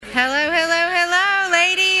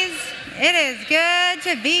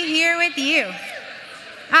to be here with you.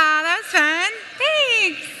 That was fun.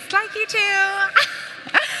 Thanks. Like you too.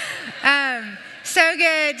 So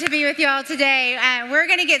good to be with you all today. We're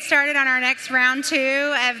going to get started on our next round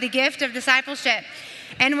 2 of the gift of discipleship.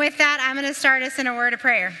 And with that, I'm going to start us in a word of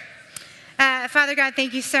prayer. Father God,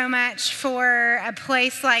 thank you so much for a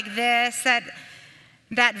place like this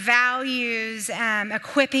that values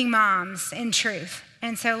equipping moms in truth.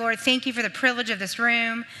 And so, Lord, thank you for the privilege of this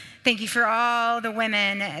room. Thank you for all the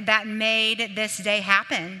women that made this day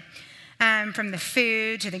happen. From the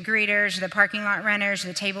food to the greeters, to the parking lot runners, to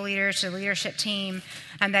the table leaders, to the leadership team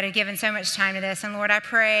that have given so much time to this. And Lord, I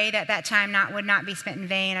pray that that time would not be spent in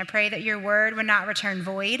vain. I pray that your word would not return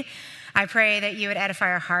void. I pray that you would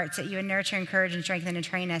edify our hearts, that you would nurture, encourage, and strengthen and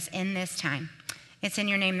train us in this time. It's in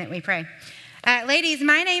your name that we pray. Ladies,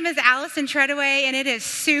 my name is Alison Treadaway, and it is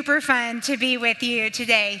super fun to be with you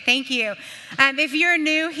today. Thank you. If you're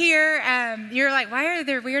new here, you're like, why are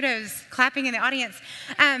there weirdos clapping in the audience?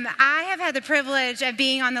 I have had the privilege of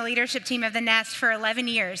being on the leadership team of the Nest for 11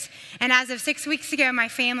 years. And as of 6 weeks ago, my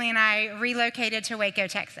family and I relocated to Waco,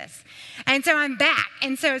 Texas. And so I'm back.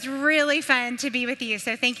 And so it's really fun to be with you.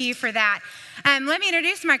 So thank you for that. Let me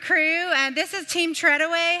introduce my crew. This is Team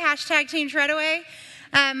Treadaway, # Team Treadaway.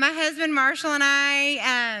 My husband, Marshall, and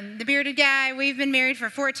I, the bearded guy, we've been married for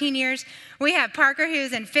 14 years. We have Parker,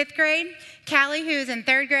 who's in 5th grade, Callie, who's in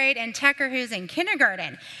 3rd grade, and Tucker, who's in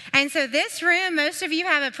kindergarten. And so this room, most of you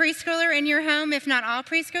have a preschooler in your home, if not all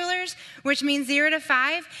preschoolers, which means 0 to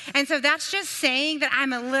 5. And so that's just saying that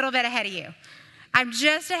I'm a little bit ahead of you. I'm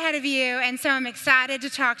just ahead of you, and so I'm excited to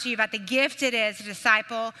talk to you about the gift it is to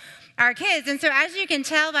disciple our kids. And so as you can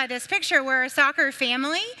tell by this picture, we're a soccer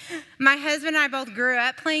family. My husband and I both grew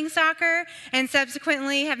up playing soccer and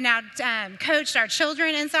subsequently have now coached our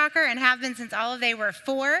children in soccer and have been since all of they were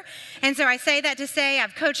 4. And so I say that to say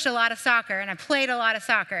I've coached a lot of soccer and I've played a lot of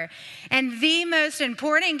soccer. And the most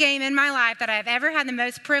important game in my life that I've ever had the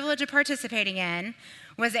most privilege of participating in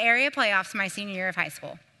was the area playoffs my senior year of high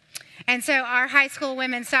school. And so our high school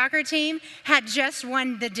women's soccer team had just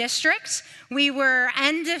won the district. We were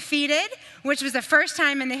undefeated, which was the first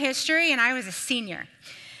time in the history, and I was a senior.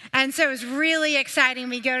 And so it was really exciting.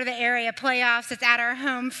 We go to the area playoffs. It's at our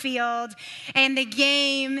home field, and the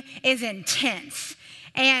game is intense.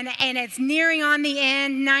 And it's nearing on the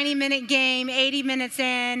end, 90-minute game, 80 minutes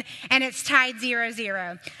in, and it's tied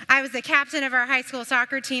 0-0. I was the captain of our high school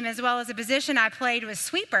soccer team, as well as a position I played was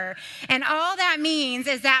sweeper. And all that means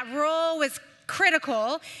is that role was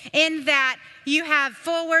critical in that you have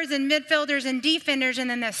forwards and midfielders and defenders, and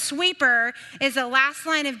then the sweeper is the last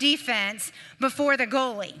line of defense before the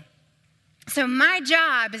goalie. So my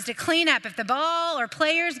job is to clean up. If the ball or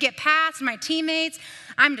players get past my teammates,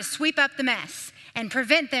 I'm to sweep up the mess and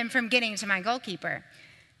prevent them from getting to my goalkeeper.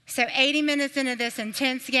 So 80 minutes into this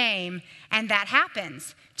intense game, and that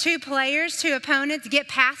happens. 2 players, 2 opponents get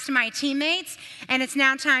past my teammates, and it's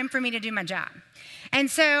now time for me to do my job.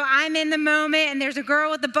 And so I'm in the moment, and there's a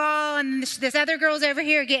girl with the ball, and this other girl's over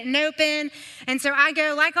here getting open. And so I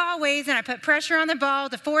go, like always, and I put pressure on the ball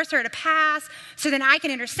to force her to pass, so then I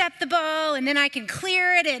can intercept the ball, and then I can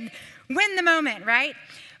clear it and win the moment, right?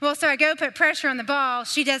 Well, so I go put pressure on the ball.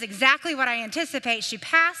 She does exactly what I anticipate. She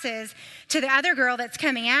passes to the other girl that's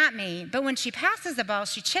coming at me. But when she passes the ball,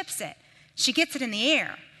 she chips it. She gets it in the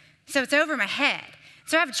air. So it's over my head.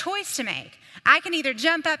 So I have a choice to make. I can either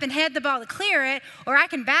jump up and head the ball to clear it, or I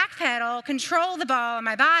can backpedal, control the ball in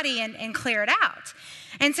my body, and clear it out.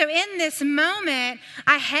 And so in this moment,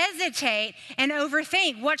 I hesitate and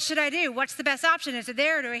overthink. What should I do? What's the best option? Is it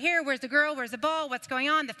there? Do I here? Where's the girl? Where's the ball? What's going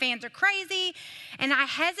on? The fans are crazy. And I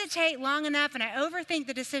hesitate long enough, and I overthink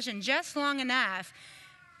the decision just long enough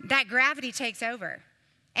that gravity takes over,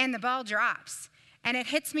 and the ball drops. And it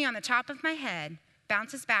hits me on the top of my head,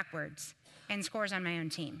 bounces backwards, and scores on my own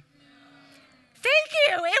team. Thank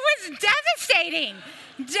you. It was devastating.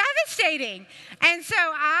 And so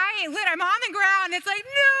I'm on the ground. It's like,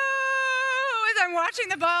 no, as I'm watching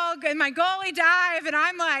the ball and my goalie dive, and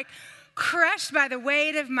I'm like crushed by the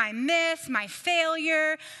weight of my miss, my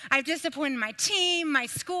failure. I've disappointed my team, my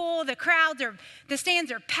school, the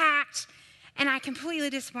stands are packed, and I completely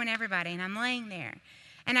disappoint everybody, and I'm laying there.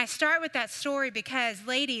 And I start with that story because,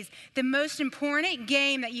 ladies, the most important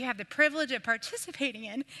game that you have the privilege of participating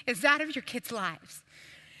in is that of your kids' lives.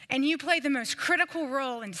 And you play the most critical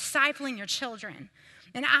role in discipling your children.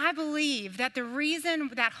 And I believe that the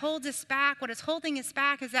reason that holds us back, what is holding us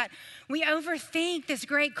back, is that we overthink this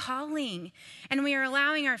great calling, and we are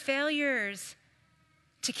allowing our failures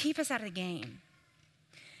to keep us out of the game.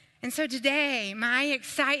 And so today, my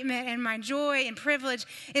excitement and my joy and privilege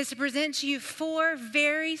is to present to you 4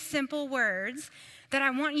 very simple words that I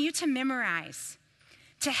want you to memorize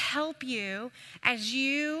to help you as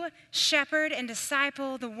you shepherd and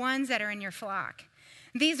disciple the ones that are in your flock.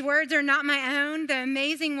 These words are not my own. The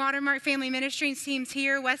amazing Watermark Family Ministry teams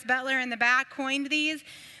here, Wes Butler in the back, coined these.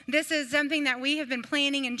 This is something that we have been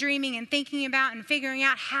planning and dreaming and thinking about and figuring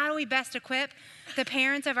out how do we best equip the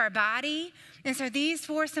parents of our body. And so these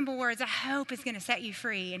 4 simple words, I hope, is going to set you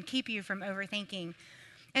free and keep you from overthinking.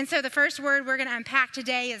 And so the first word we're going to unpack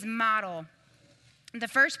today is model. The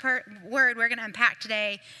first word we're going to unpack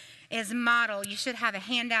today is model. You should have a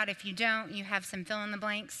handout. If you don't, you have some fill in the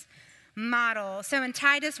blanks. Model. So in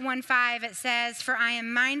Titus 1:5, it says, "For I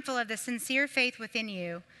am mindful of the sincere faith within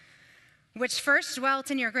you, which first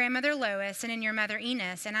dwelt in your grandmother Lois and in your mother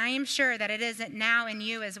Eunice, and I am sure that it is now in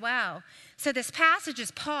you as well." So this passage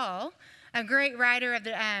is Paul, a great writer of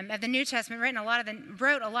the New Testament, wrote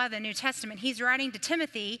a lot of the New Testament. He's writing to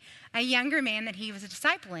Timothy, a younger man that he was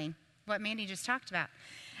discipling, what Mandy just talked about.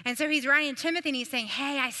 And so he's writing to Timothy, and he's saying,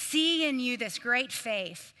 hey, I see in you this great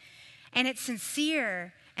faith, and it's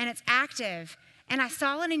sincere, and it's active, and I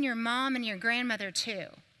saw it in your mom and your grandmother too.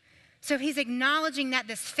 So he's acknowledging that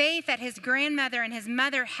this faith that his grandmother and his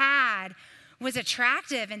mother had was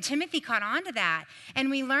attractive, and Timothy caught on to that. And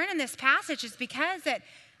we learn in this passage is because that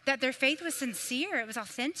their faith was sincere, it was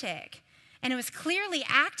authentic, and it was clearly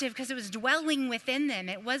active because it was dwelling within them.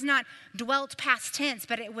 It was not dwelt past tense,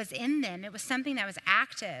 but it was in them. It was something that was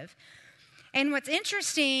active. And what's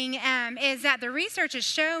interesting is that the research is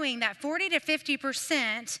showing that 40 to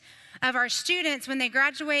 50% of our students, when they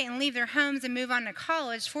graduate and leave their homes and move on to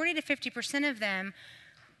college, 40 to 50% of them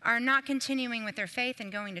are not continuing with their faith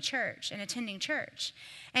and going to church and attending church.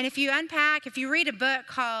 And if you read a book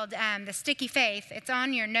called The Sticky Faith, it's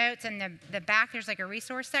on your notes, and the back there's like a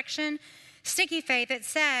resource section. Sticky Faith, it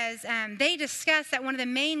says, they discuss that one of the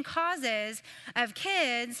main causes of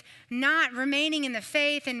kids not remaining in the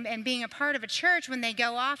faith and being a part of a church when they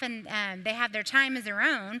go off and they have their time as their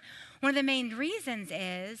own, one of the main reasons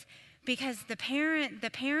is because the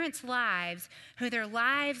parents' lives, who their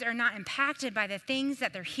lives are not impacted by the things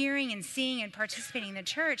that they're hearing and seeing and participating in the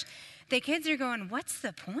church, the kids are going, what's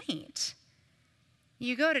the point?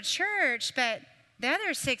 You go to church, but the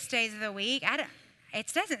other 6 days of the week,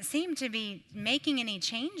 it doesn't seem to be making any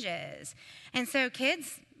changes. And so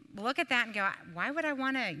kids look at that and go, why would I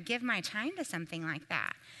want to give my time to something like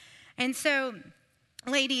that? And so,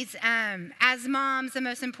 ladies, as moms, the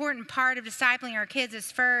most important part of discipling our kids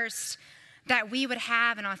is first that we would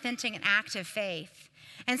have an authentic and active faith.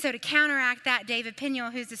 And so to counteract that, David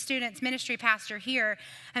Piniel, who's the student's ministry pastor here,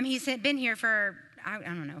 he's been here for,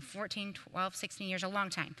 14, 12, 16 years, a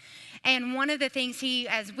long time. And one of the things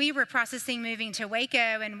as we were processing moving to Waco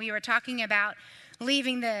and we were talking about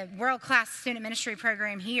leaving the world-class student ministry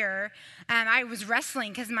program here, I was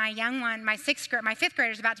wrestling because my young one, my fifth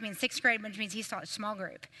grader is about to be in 6th grade, which means he's taught a small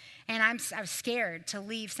group. And I was scared to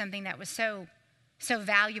leave something that was so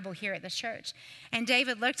valuable here at this church. And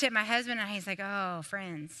David looked at my husband and he's like, oh,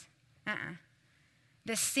 friends,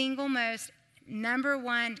 the single most number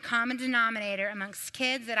one common denominator amongst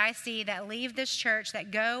kids that I see that leave this church,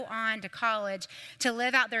 that go on to college to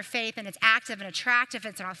live out their faith, and it's active and attractive,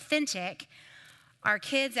 it's authentic, are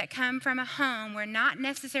kids that come from a home where not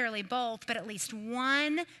necessarily both, but at least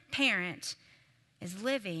one parent is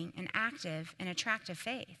living an active and attractive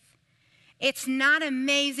faith. It's not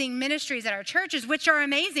amazing ministries at our churches, which are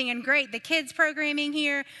amazing and great. The kids programming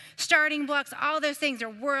here, starting blocks, all those things are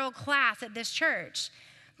world class at this church.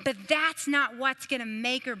 But that's not what's going to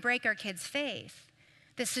make or break our kids' faith.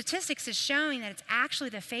 The statistics is showing that it's actually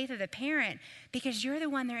the faith of the parent because you're the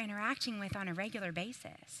one they're interacting with on a regular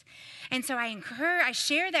basis. And so I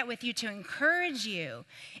share that with you to encourage you.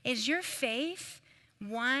 Is your faith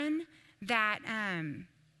one that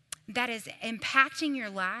is impacting your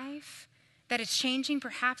life, that is changing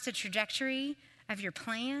perhaps the trajectory of your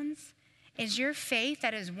plans? Is your faith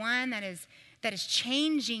that is one that is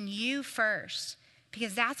changing you first?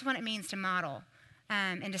 Because that's what it means to model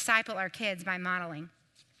and disciple our kids by modeling.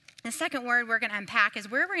 The second word we're going to unpack is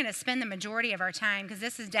where we're going to spend the majority of our time, because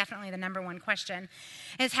this is definitely the number one question,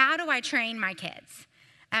 is how do I train my kids?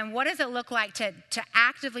 And what does it look like to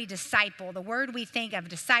actively disciple? The word we think of,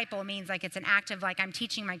 disciple, means like it's an active, like I'm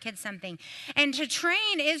teaching my kids something. And to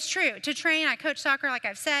train is true. To train, I coach soccer, like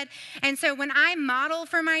I've said. And so when I model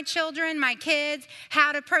for my children, my kids,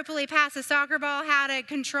 how to appropriately pass a soccer ball, how to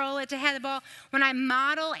control it to head the ball, when I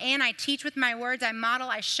model and I teach with my words, I model,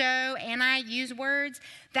 I show, and I use words,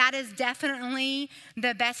 that is definitely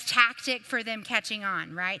the best tactic for them catching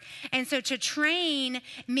on, right? And so to train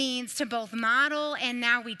means to both model and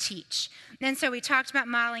now we teach. And so we talked about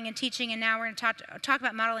modeling and teaching, and now we're going to talk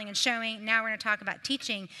about modeling and showing. Now we're going to talk about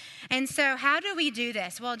teaching. And so how do we do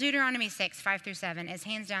this? Well, Deuteronomy 6, 5 through 7 is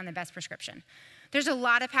hands down the best prescription. There's a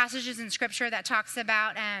lot of passages in Scripture that talks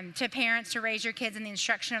about to parents to raise your kids in the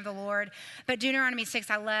instruction of the Lord. But Deuteronomy 6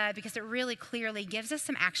 I love because it really clearly gives us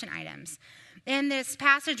some action items. In this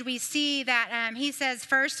passage, we see that he says,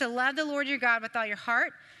 first, to love the Lord your God with all your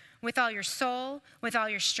heart, with all your soul, with all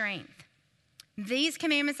your strength. These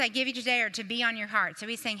commandments I give you today are to be on your heart. So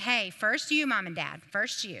he's saying, hey, first you, mom and dad,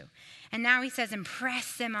 first you. And now he says,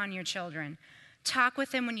 impress them on your children. Talk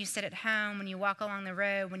with them when you sit at home, when you walk along the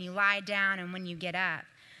road, when you lie down, and when you get up.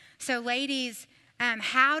 So ladies,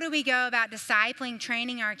 how do we go about discipling,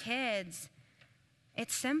 training our kids?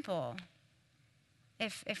 It's simple.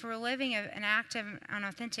 If we're living an active, an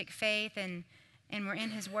authentic faith and we're in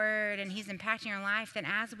his word and he's impacting our life, then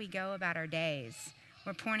as we go about our days,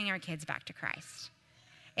 we're pointing our kids back to Christ.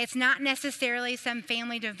 It's not necessarily some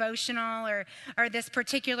family devotional or this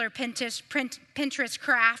particular Pinterest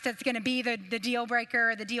craft that's going to be the deal breaker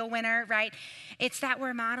or the deal winner, right? It's that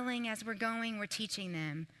we're modeling as we're going, we're teaching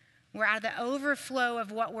them. We're out of the overflow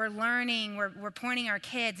of what we're learning, we're pointing our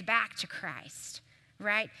kids back to Christ.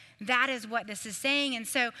 Right? That is what this is saying. And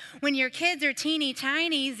so when your kids are teeny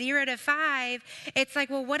tiny, 0 to 5, it's like,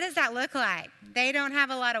 well, what does that look like? They don't have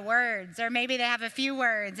a lot of words, or maybe they have a few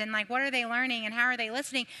words, and like, what are they learning and how are they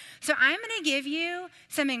listening? So I'm going to give you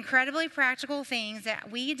some incredibly practical things that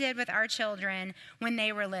we did with our children when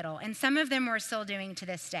they were little, and some of them we're still doing to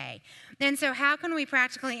this day. And so how can we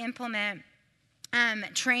practically implement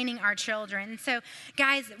training our children? So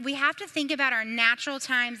guys, we have to think about our natural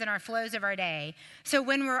times and our flows of our day. So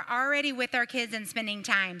when we're already with our kids and spending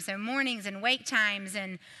time, so mornings and wake times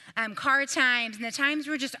and car times and the times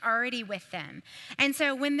we're just already with them. And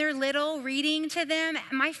so when they're little, reading to them,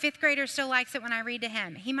 my 5th grader still likes it when I read to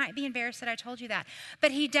him. He might be embarrassed that I told you that,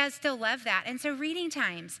 but he does still love that. And so reading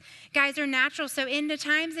times, guys, are natural. So in the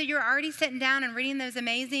times that you're already sitting down and reading those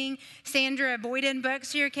amazing Sandra Boyden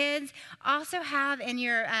books to your kids, also have in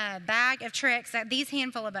your bag of tricks these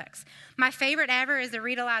handful of books. My favorite ever is the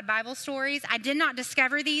Read Aloud Bible Stories. I did not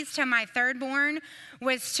discover these till my 3rd born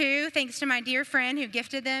was 2, thanks to my dear friend who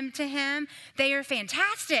gifted them to him. They are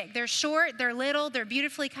fantastic. They're short, they're little, they're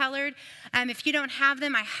beautifully colored. If you don't have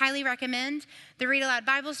them, I highly recommend the Read Aloud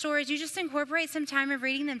Bible Stories. You just incorporate some time of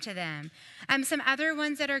reading them to them. Some other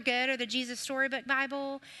ones that are good are the Jesus Storybook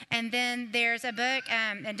Bible, and then there's a book,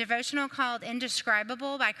 a devotional called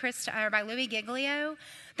Indescribable by Louis Giglio.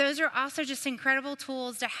 Those are also just incredible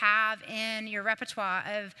tools to have in your repertoire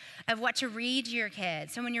of what to read to your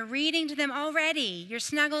kids. So when you're reading to them already, you're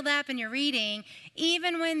snuggled up and you're reading,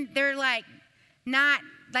 even when they're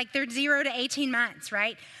they're 0 to 18 months,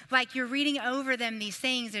 right? Like you're reading over them these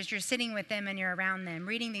things as you're sitting with them and you're around them,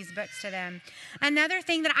 reading these books to them. Another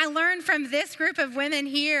thing that I learned from this group of women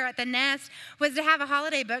here at the Nest was to have a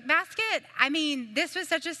holiday book basket. I mean, this was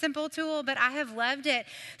such a simple tool, but I have loved it.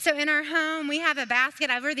 So in our home, we have a basket.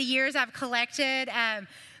 Over the years, I've collected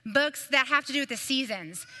books that have to do with the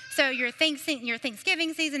seasons. So your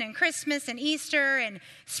Thanksgiving season and Christmas and Easter and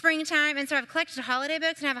springtime. And so I've collected holiday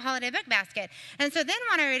books and have a holiday book basket. And so then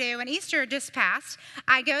what I do when Easter just passed,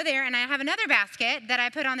 I go there and I have another basket that I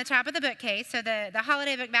put on the top of the bookcase. So the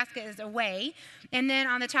holiday book basket is away. And then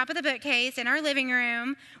on the top of the bookcase in our living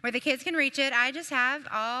room where the kids can reach it, I just have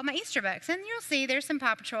all my Easter books. And you'll see there's some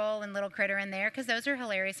Paw Patrol and Little Critter in there because those are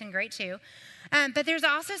hilarious and great too. But there's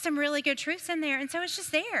also some really good truths in there. And so it's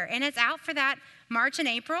just there. And it's out for that March and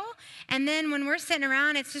April. And then when we're sitting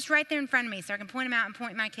around, it's just right there in front of me. So I can point them out and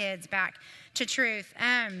point my kids back to truth.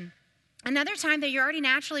 Another time that you're already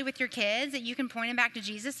naturally with your kids that you can point them back to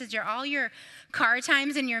Jesus is all your car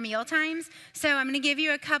times and your meal times. So I'm going to give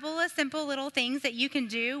you a couple of simple little things that you can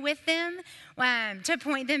do with them to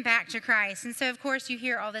point them back to Christ. And so, of course, you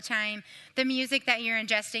hear all the time the music that you're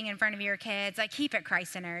ingesting in front of your kids, like keep it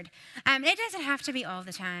Christ-centered. It doesn't have to be all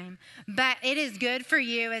the time, but it is good for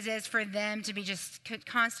you as is for them to be just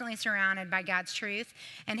constantly surrounded by God's truth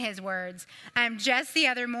and his words. Just the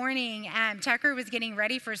other morning, Tucker was getting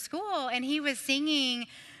ready for school, and he was singing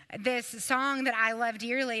this song that I love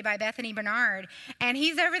dearly by Bethany Bernard, and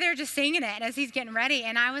he's over there just singing it as he's getting ready,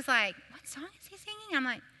 and I was like, what song is he singing? I'm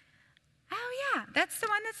like, oh yeah, that's the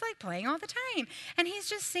one that's like playing all the time. And he's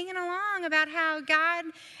just singing along about how God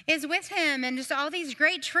is with him and just all these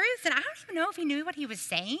great truths. And I don't even know if he knew what he was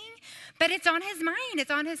saying, but it's on his mind.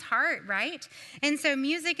 It's on his heart, right? And so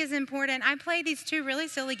music is important. I play these 2 really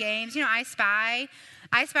silly games. I spy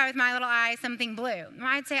with my little eye something blue.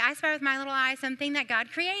 I'd say, I spy with my little eye something that God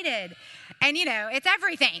created. And, it's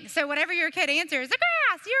everything. So whatever your kid answers, the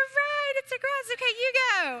grass, you're right, it's the grass, okay, you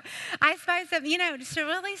go. I spice up, just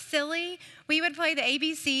really silly. We would play the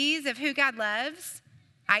ABCs of who God loves,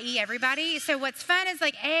 i.e. everybody. So what's fun is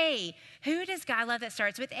like A. Who does God love that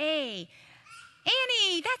starts with A?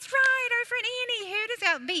 Annie, that's right, our friend Annie. Who does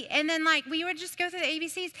God be? And then we would just go through the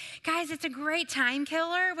ABCs. Guys, it's a great time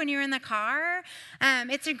killer when you're in the car.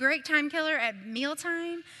 It's a great time killer at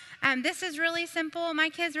mealtime. This is really simple. My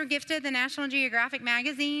kids were gifted the National Geographic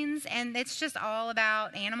magazines, and it's just all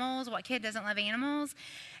about animals. What kid doesn't love animals?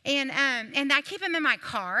 And I keep them in my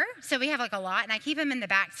car. So we have a lot, and I keep them in the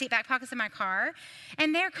back pockets of my car.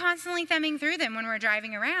 And they're constantly thumbing through them when we're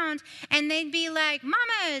driving around. And they'd be like,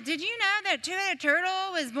 Mama, did you know that two-headed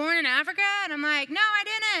turtle was born in Africa? And I'm like, no, I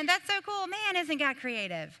didn't. That's so cool. Man, isn't God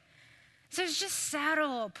creative? So it's just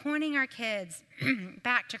subtle, pointing our kids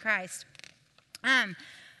back to Christ.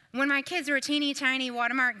 When my kids were teeny tiny,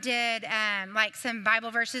 Watermark did some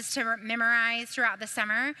Bible verses to memorize throughout the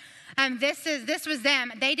summer. This was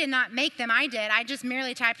them. They did not make them. I did. I just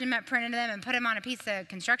merely typed them up, printed them, and put them on a piece of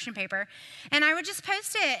construction paper. And I would just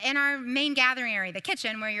post it in our main gathering area, the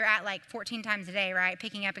kitchen, where you're at 14 times a day, right?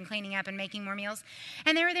 Picking up and cleaning up and making more meals.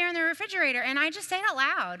 And they were there in the refrigerator, and I just said it out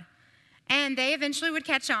loud. And they eventually would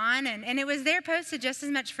catch on, and it was there posted just as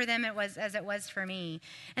much for them as it was for me.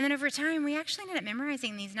 And then over time, we actually ended up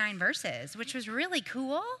memorizing these 9 verses, which was really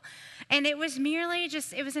cool. And it was merely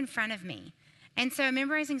it was in front of me. And so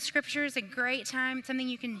memorizing scripture is a great time, something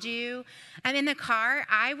you can do. In the car,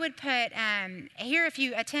 I would put, here if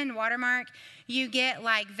you attend Watermark, you get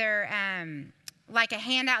their, a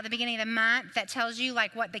handout at the beginning of the month that tells you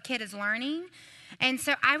what the kid is learning. And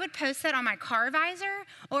so I would post that on my car visor,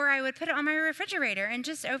 or I would put it on my refrigerator. And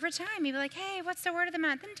just over time, you'd be like, hey, what's the word of the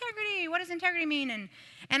month? Integrity. What does integrity mean?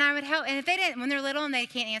 And I would help. And if they didn't, when they're little and they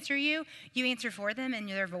can't answer you, you answer for them in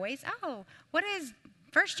their voice. Oh, what does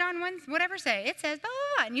 1 John 1, whatever say? It says, blah,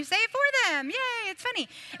 blah, blah, and you say it for them. Yay, it's funny.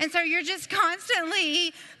 And so you're just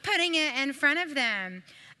constantly putting it in front of them.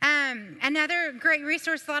 Another great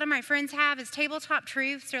resource a lot of my friends have is Tabletop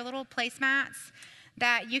Truths. They're little placemats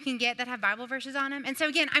that you can get that have Bible verses on them. And so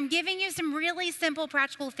again, I'm giving you some really simple,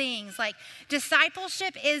 practical things.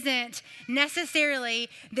 Discipleship isn't necessarily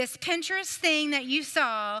this Pinterest thing that you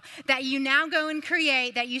saw that you now go and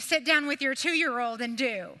create, that you sit down with your 2-year-old and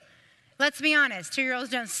do. Let's be honest, 2-year-olds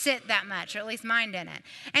don't sit that much, or at least mine didn't.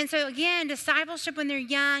 And so again, discipleship when they're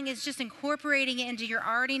young is just incorporating it into your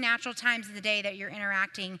already natural times of the day that you're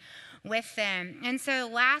interacting with them. And so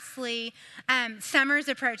lastly, summer's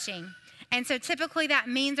approaching. And so typically that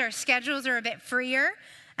means our schedules are a bit freer.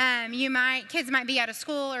 Kids might be out of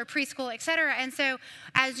school or preschool, et cetera. And so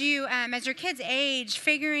as your kids age,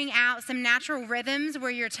 figuring out some natural rhythms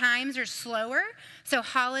where your times are slower, so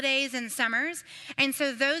holidays and summers. And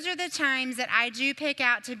so those are the times that I do pick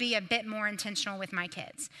out to be a bit more intentional with my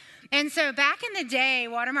kids. And so back in the day,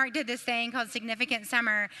 Watermark did this thing called Significant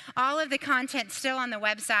Summer. All of the content's still on the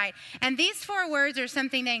website. And these 4 words are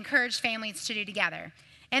something they encourage families to do together.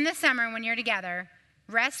 In the summer, when you're together,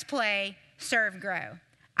 rest, play, serve, grow.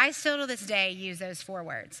 I still to this day use those 4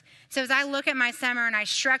 words. So as I look at my summer and I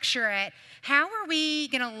structure it, how are we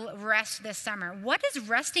going to rest this summer? What does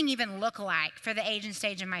resting even look like for the age and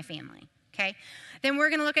stage of my family? Okay. Then we're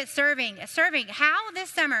going to look at serving. How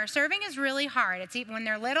this summer, serving is really hard. It's even when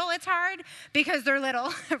they're little, it's hard because they're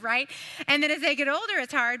little, right? And then as they get older,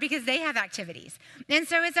 it's hard because they have activities. And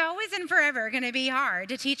so it's always and forever going to be hard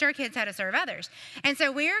to teach our kids how to serve others. And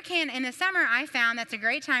so in the summer, I found that's a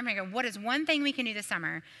great time to go, what is one thing we can do this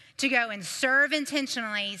summer to go and serve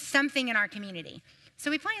intentionally something in our community? So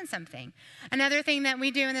we plan something. Another thing that we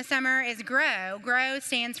do in the summer is grow. Grow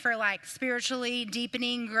stands for spiritually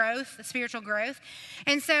deepening growth, spiritual growth.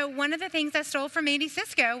 And so one of the things I stole from Mandy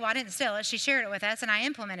Cisco, well, I didn't steal it, she shared it with us and I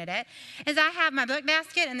implemented it, is I have my book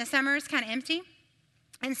basket in the summer is kind of empty.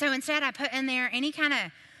 And so instead I put in there any kind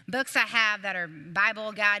of books I have that are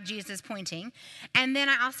Bible, God, Jesus pointing. And then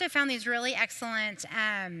I also found these really excellent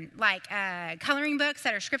coloring books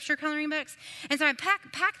that are scripture coloring books. And so I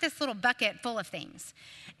packed this little bucket full of things.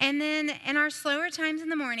 And then in our slower times in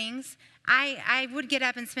the mornings, I would get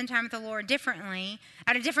up and spend time with the Lord differently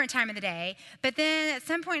at a different time of the day. But then at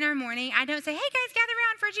some point in our morning, I don't say, hey guys, gather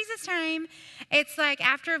around for Jesus time. It's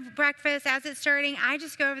after breakfast, as it's starting, I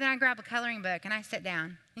just go over there and grab a coloring book and I sit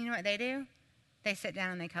down. You know what they do? They sit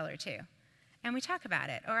down and they color too. And we talk about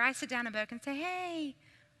it. Or I sit down a book and say, hey,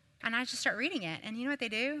 and I just start reading it. And you know what they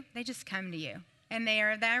do? They just come to you. And they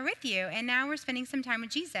are there with you. And now we're spending some time with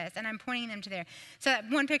Jesus. And I'm pointing them to there. So that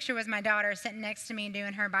one picture was my daughter sitting next to me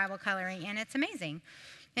doing her Bible coloring. And it's amazing.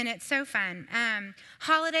 And it's so fun.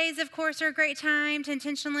 Holidays, of course, are a great time to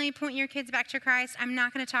intentionally point your kids back to Christ. I'm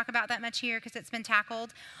not going to talk about that much here because it's been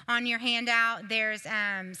tackled on your handout. There's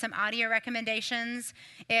some audio recommendations.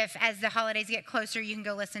 If, as the holidays get closer, you can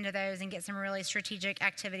go listen to those and get some really strategic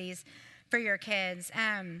activities for your kids.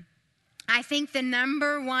 I think the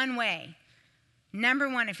number one,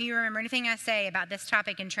 if you remember anything I say about this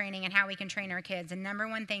topic and training and how we can train our kids, the number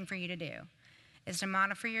one thing for you to do is to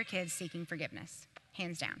model for your kids seeking forgiveness.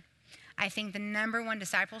 Hands down. I think the number one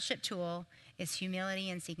discipleship tool is humility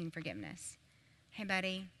and seeking forgiveness. Hey,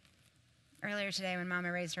 buddy, earlier today when Mama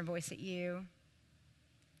raised her voice at you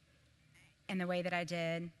in the way that I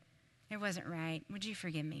did, it wasn't right. Would you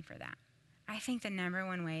forgive me for that? I think the number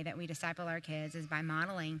one way that we disciple our kids is by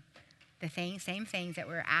modeling the same things that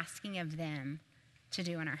we're asking of them to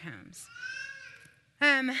do in our homes.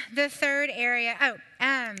 The third area,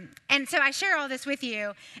 and so I share all this with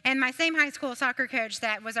you, and my same high school soccer coach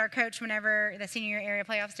that was our coach whenever the senior area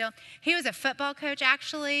playoffs deal, he was a football coach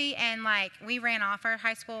actually, and we ran off our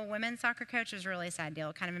high school women's soccer coach. It was a really sad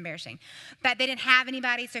deal, kind of embarrassing. But they didn't have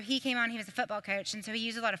anybody, so he came on, he was a football coach, and so he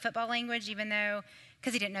used a lot of football language even though,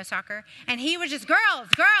 because he didn't know soccer. And he was just,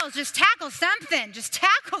 girls, just tackle something. And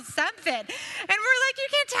we're like, you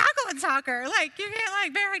can't tackle in soccer. You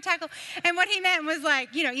can't barely tackle. And what he meant was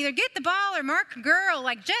either get the ball or mark a girl,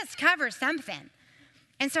 just cover something.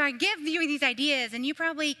 And so I give you these ideas, and you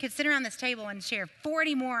probably could sit around this table and share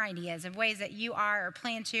 40 more ideas of ways that you are or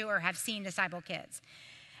plan to or have seen disciple kids.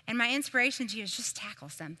 And my inspiration to you is just tackle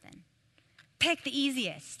something. Pick the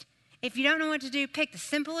easiest. If you don't know what to do, pick the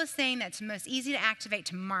simplest thing that's most easy to activate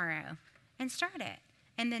tomorrow and start it,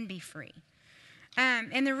 and then be free.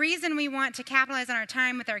 And the reason we want to capitalize on our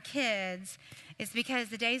time with our kids is because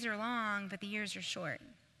the days are long, but the years are short.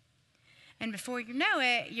 And before you know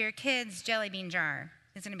it, your kid's jelly bean jar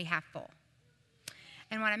is going to be half full.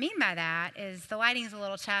 And what I mean by that is the lighting's a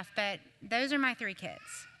little tough, but those are my 3 kids.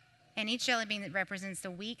 And each jelly bean that represents the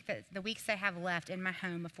weeks they have left in my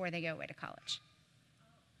home before they go away to college.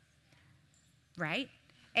 Right?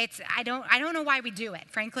 I don't know why we do it,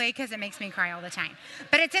 frankly, because it makes me cry all the time.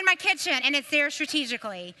 But it's in my kitchen, and it's there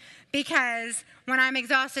strategically, because when I'm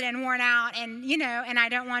exhausted and worn out and, and I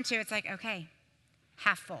don't want to, it's okay,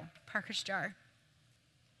 half full. Parker's jar.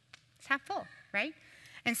 It's half full, right?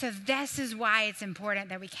 And so this is why it's important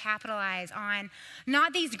that we capitalize on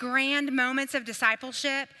not these grand moments of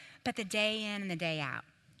discipleship, but the day in and the day out,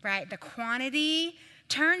 right? The quantity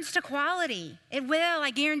turns to quality. It will,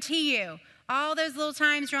 I guarantee you. All those little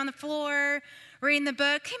times you're on the floor, reading the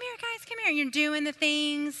book, come here, guys, come here. You're doing the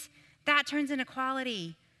things. That turns into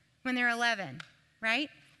quality when they're 11, right?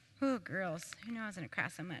 Ooh, girls, who knew I was going to cry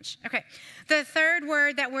so much? Okay, the third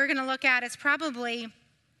word that we're going to look at is probably,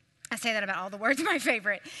 I say that about all the words, my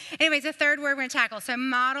favorite. Anyways, the third word we're going to tackle. So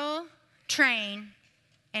model, train,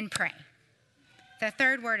 and pray. The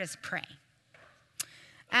third word is pray.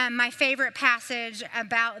 My favorite passage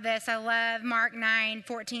about this, I love Mark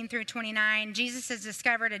 9:14-29. Jesus has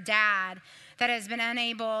discovered a dad that has been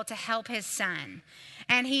unable to help his son.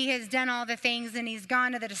 And he has done all the things, and he's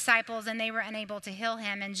gone to the disciples, and they were unable to heal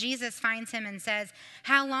him. And Jesus finds him and says,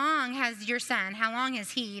 how long has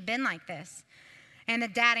he been like this? And the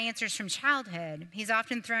dad answers, from childhood. It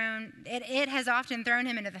has often thrown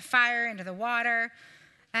him into the fire, into the water,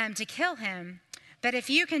 to kill him. But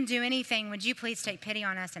if you can do anything, would you please take pity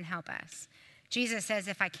on us and help us? Jesus says,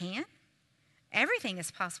 if I can, everything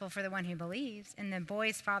is possible for the one who believes. And the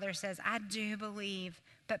boy's father says, I do believe,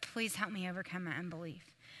 but please help me overcome my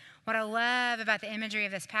unbelief. What I love about the imagery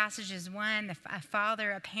of this passage is, one,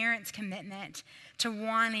 a parent's commitment to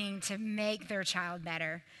wanting to make their child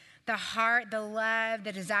better. The heart, the love,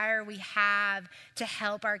 the desire we have to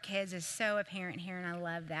help our kids is so apparent here, and I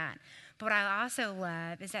love that. But what I also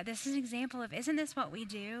love is that this is an example of, isn't this what we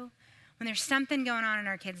do? When there's something going on in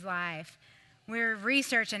our kid's life, we're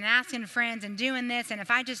researching and asking friends and doing this, and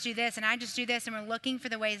if I just do this and I just do this, and we're looking for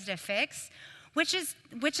the ways to fix, which is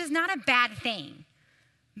not a bad thing.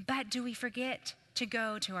 But do we forget to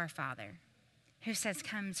go to our Father who says,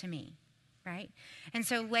 come to me, right? And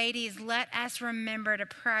so ladies, let us remember to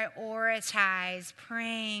prioritize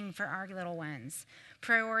praying for our little ones.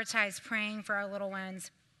 Prioritize praying for our little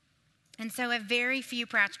ones. And so a very few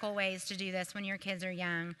practical ways to do this when your kids are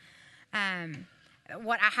young.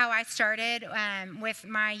 How I started with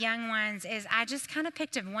my young ones is I just kind of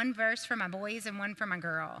picked one verse for my boys and one for my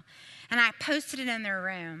girl. And I posted it in their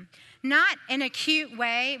room. Not in a cute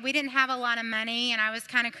way. We didn't have a lot of money, and I was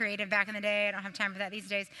kind of creative back in the day. I don't have time for that these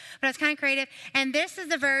days. But I was kind of creative. And this is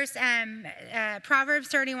the verse, Proverbs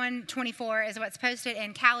 31:24 is what's posted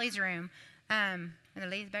in Callie's room. And the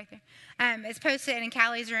ladies back there. It's posted in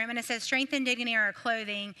Callie's room, and it says, "Strength and dignity are our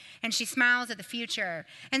clothing," and she smiles at the future.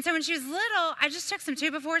 And so when she was little, I just took some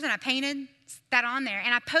 2x4s and I painted that on there,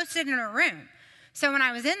 and I posted it in her room. So when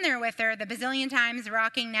I was in there with her, the bazillion times,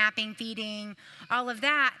 rocking, napping, feeding, all of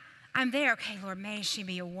that, I'm there. Okay, Lord, may she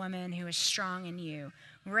be a woman who is strong in you.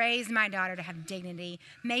 Raise my daughter to have dignity.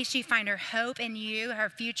 May she find her hope in you, her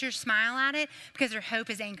future, smile at it, because her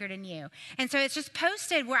hope is anchored in you. And so it's just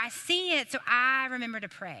posted where I see it, so I remember to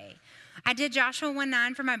pray. I did Joshua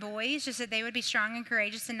 1:9 for my boys, just that they would be strong and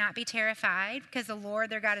courageous and not be terrified, because the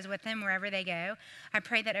Lord, their God, is with them wherever they go. I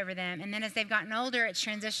prayed that over them. And then as they've gotten older, it's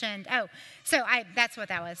transitioned. That's what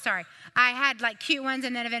that was. Sorry. I had like cute ones,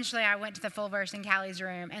 and then eventually I went to the full verse in Callie's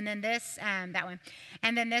room. And then this, that one.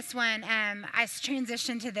 And then this one, I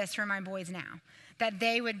transitioned to this for my boys now, that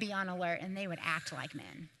they would be on alert and they would act like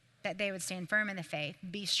men, that they would stand firm in the faith,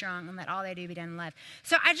 be strong, and let all they do be done in love.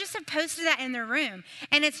 So I just have posted that in their room.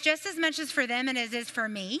 And it's just as much as for them as it is for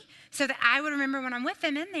me, so that I would remember when I'm with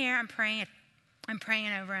them in there, I'm praying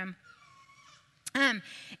over them.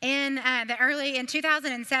 In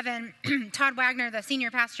 2007, Todd Wagner, the senior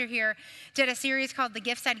pastor here, did a series called "The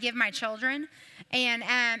Gifts I'd Give My Children," and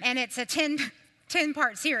it's a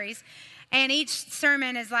 10-part series, and each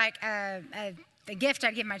sermon is like the gift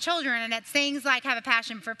I'd give my children, and it's things like have a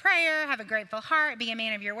passion for prayer, have a grateful heart, be a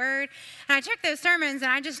man of your word. And I took those sermons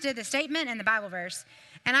and I just did the statement and the Bible verse,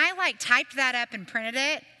 and I like typed that up and printed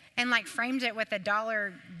it and like framed it with a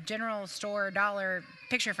dollar general store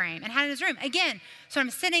picture frame and had it in his room. Again, so I'm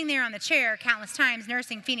sitting there on the chair countless times,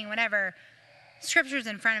 nursing, feeding, whatever, scriptures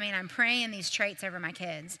in front of me, and I'm praying these traits over my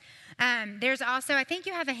kids. There's also, I think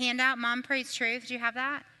you have a handout, Mom Prays Truth. Do you have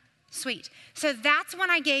that? Sweet. So that's one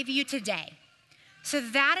I gave you today. So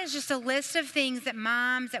that is just a list of things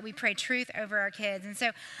that we pray truth over our kids. And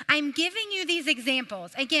so I'm giving you these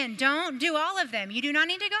examples. Again, don't do all of them. You do not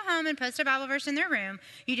need to go home and post a Bible verse in their room.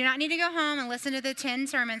 You do not need to go home and listen to the 10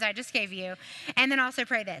 sermons I just gave you. And then also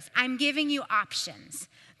pray this. I'm giving you options.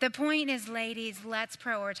 The point is, ladies, let's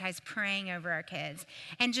prioritize praying over our kids.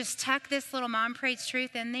 And just tuck this little Mom Prays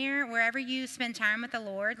Truth in there wherever you spend time with the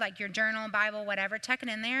Lord, like your journal, Bible, whatever, tuck it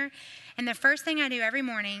in there. And the first thing I do every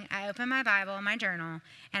morning, I open my Bible, my journal,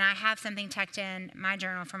 and I have something tucked in my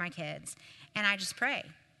journal for my kids. And I just pray,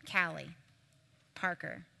 Callie,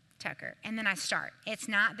 Parker, Tucker. And then I start. It's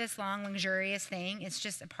not this long, luxurious thing. It's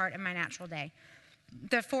just a part of my natural day.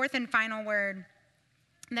 The fourth and final word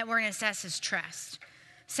that we're going to assess is trust.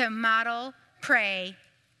 So model, train,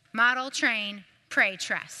 pray,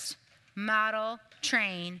 trust. Model,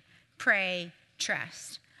 train, pray,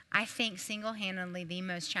 trust. I think single-handedly the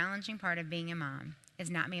most challenging part of being a mom is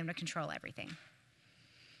not being able to control everything.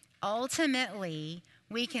 Ultimately,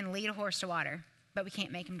 we can lead a horse to water, but we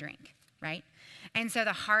can't make him drink, right? And so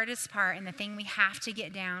the hardest part, and the thing we have to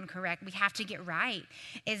get down correct, we have to get right,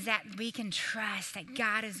 is that we can trust that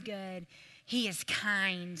God is good, He is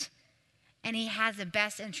kind, and He has the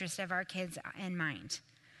best interest of our kids in mind.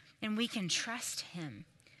 And we can trust Him.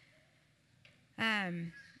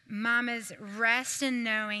 Mamas, rest in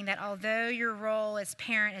knowing that although your role as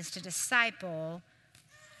parent is to disciple,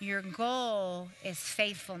 your goal is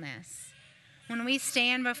faithfulness. When we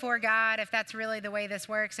stand before God, if that's really the way this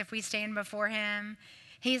works, if we stand before Him,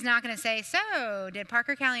 He's not going to say, "So, did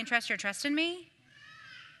Parker, Callie, and Trust your trust in me?"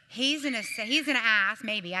 He's going to ask,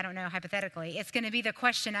 maybe, I don't know, hypothetically, it's going to be the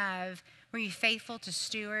question of, were you faithful to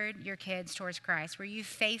steward your kids towards Christ? Were you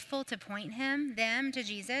faithful to point them to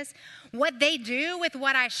Jesus? What they do with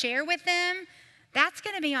what I share with them, that's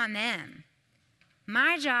going to be on them.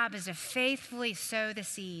 My job is to faithfully sow the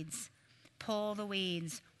seeds, pull the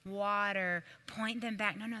weeds, water, point them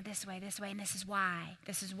back. No, this way, and this is why.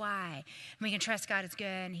 And we can trust God is good,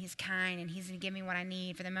 and He's kind, and He's going to give me what I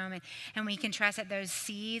need for the moment. And we can trust that those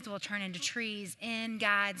seeds will turn into trees in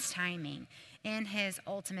God's timing, in His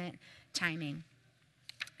ultimate timing.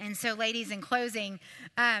 And so, ladies, in closing,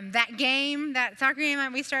 that soccer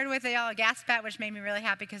game we started with, a gas bat, which made me really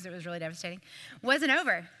happy because it was really devastating, wasn't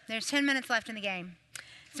over. There's 10 minutes left in the game.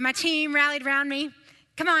 So my team rallied around me.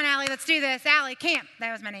 "Come on, Allie, let's do this. Allie, Camp."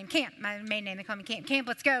 That was my name, Camp. My maiden name, they call me Camp. "Camp,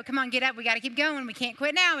 let's go. Come on, get up. We got to keep going. We can't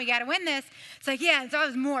quit now. We got to win this." It's like, yeah, so I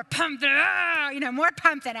was more pumped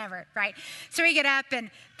than ever, right? So we get up,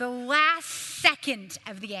 and the last second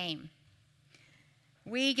of the game,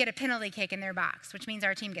 we get a penalty kick in their box, which means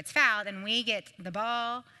our team gets fouled, and we get the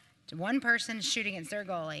ball to one person shooting against their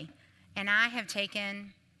goalie. And I have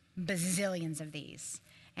taken bazillions of these.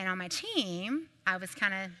 And on my team, I was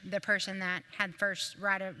kind of the person that had first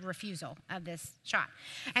right of refusal of this shot.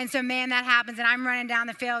 And so, man, that happens, and I'm running down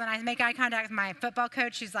the field, and I make eye contact with my football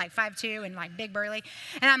coach, who's like 5'2" and like big burly.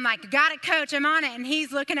 And I'm like, got it, coach, I'm on it. And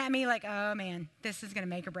he's looking at me like, oh, man, this is going to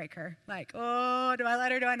make or break her. Like, oh, do I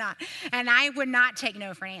let her, do I not? And I would not take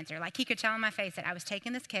no for an answer. Like, he could tell in my face that I was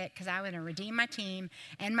taking this kick because I was going to redeem my team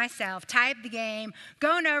and myself, tie up the game,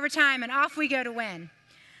 go into overtime, and off we go to win.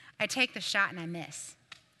 I take the shot, and I miss.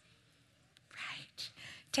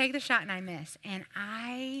 Take the shot and I miss. And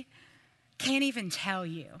I can't even tell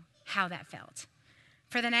you how that felt.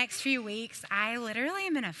 For the next few weeks, I literally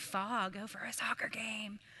am in a fog over a soccer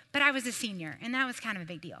game. But I was a senior, and that was kind of a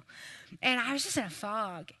big deal. And I was just in a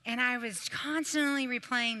fog. And I was constantly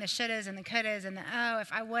replaying the shouldas and the couldas and the, oh,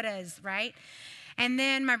 if I wouldas, right? And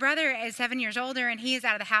then my brother is 7 years older, and he is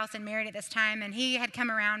out of the house and married at this time. And he had come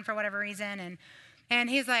around for whatever reason, and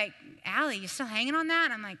he's like, Allie, you still hanging on that?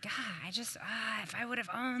 And I'm like, God, if I would have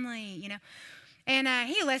only, you know. And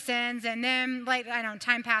he listens, and then, like, I don't know,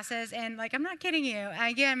 time passes, and, like, I'm not kidding you.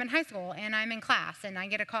 I'm in high school, and I'm in class, and I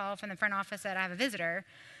get a call from the front office that I have a visitor.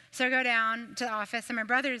 So I go down to the office, and my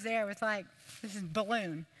brother's there with, like, this is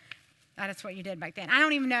balloon. That's what you did back then. I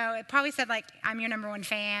don't even know. It probably said, like, I'm your number one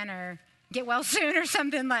fan, or get well soon, or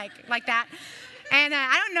something like that. And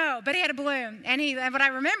I don't know, but he had a balloon. And what I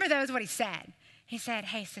remember, though, is what he said. He said,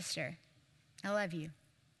 hey, sister, I love you.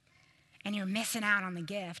 And you're missing out on the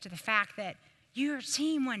gift of the fact that your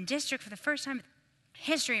team won district for the first time in the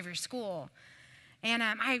history of your school. And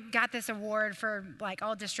I got this award for, like,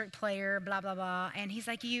 all district player, blah, blah, blah. And he's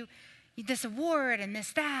like, you this award and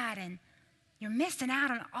this, that, and you're missing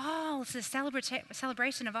out on all the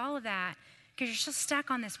celebration of all of that because you're still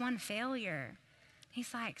stuck on this one failure.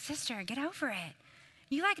 He's like, sister, get over it.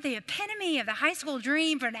 You like the epitome of the high school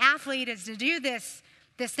dream for an athlete is to do this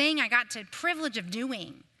thing I got the privilege of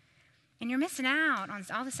doing. And you're missing out on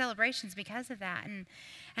all the celebrations because of that.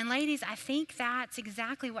 And ladies, I think that's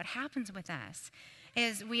exactly what happens with us,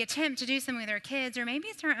 is we attempt to do something with our kids, or maybe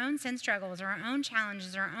it's our own sin struggles or our own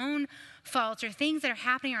challenges or our own faults or things that are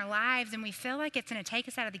happening in our lives, and we feel like it's going to take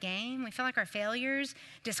us out of the game. We feel like our failures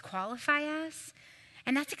disqualify us.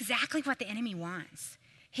 And that's exactly what the enemy wants.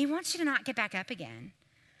 He wants you to not get back up again.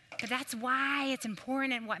 But that's why it's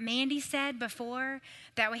important, and what Mandy said before,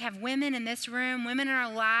 that we have women in this room, women in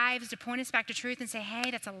our lives to point us back to truth and say,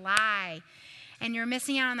 hey, that's a lie. And you're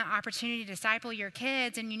missing out on the opportunity to disciple your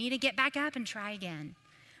kids, and you need to get back up and try again.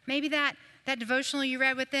 Maybe that devotional you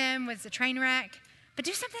read with them was a train wreck, but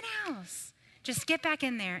do something else. Just get back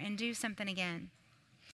in there and do something again.